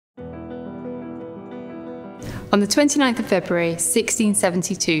On the 29th of February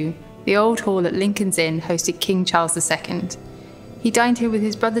 1672, the Old Hall at Lincoln's Inn hosted King Charles II. He dined here with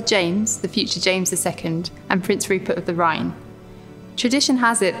his brother James, the future James II, and Prince Rupert of the Rhine. Tradition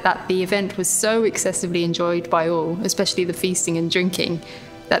has it that the event was so excessively enjoyed by all, especially the feasting and drinking,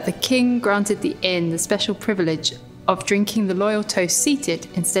 that the king granted the inn the special privilege of drinking the loyal toast seated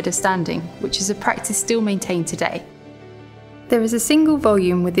instead of standing, which is a practice still maintained today. There is a single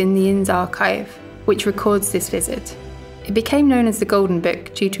volume within the inn's archive which records this visit. It became known as the Golden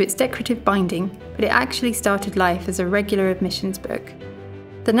Book due to its decorative binding, but it actually started life as a regular admissions book.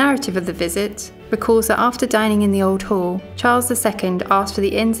 The narrative of the visit recalls that after dining in the Old Hall, Charles II asked for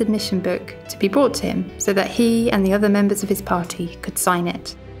the inn's admission book to be brought to him so that he and the other members of his party could sign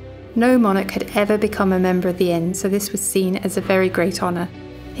it. No monarch had ever become a member of the inn, so this was seen as a very great honour.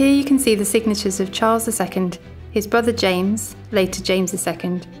 Here you can see the signatures of Charles II, his brother James, later James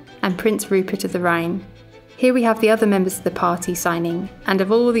II, and Prince Rupert of the Rhine. Here we have the other members of the party signing, and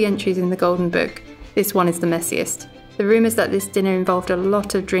of all the entries in the Golden Book, this one is the messiest. The rumours that this dinner involved a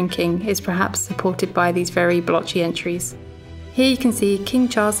lot of drinking is perhaps supported by these very blotchy entries. Here you can see King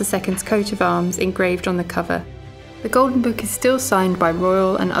Charles II's coat of arms engraved on the cover. The Golden Book is still signed by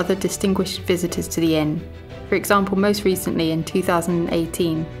royal and other distinguished visitors to the inn. For example, most recently in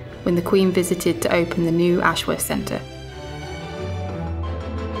 2018, when the Queen visited to open the new Ashworth Centre.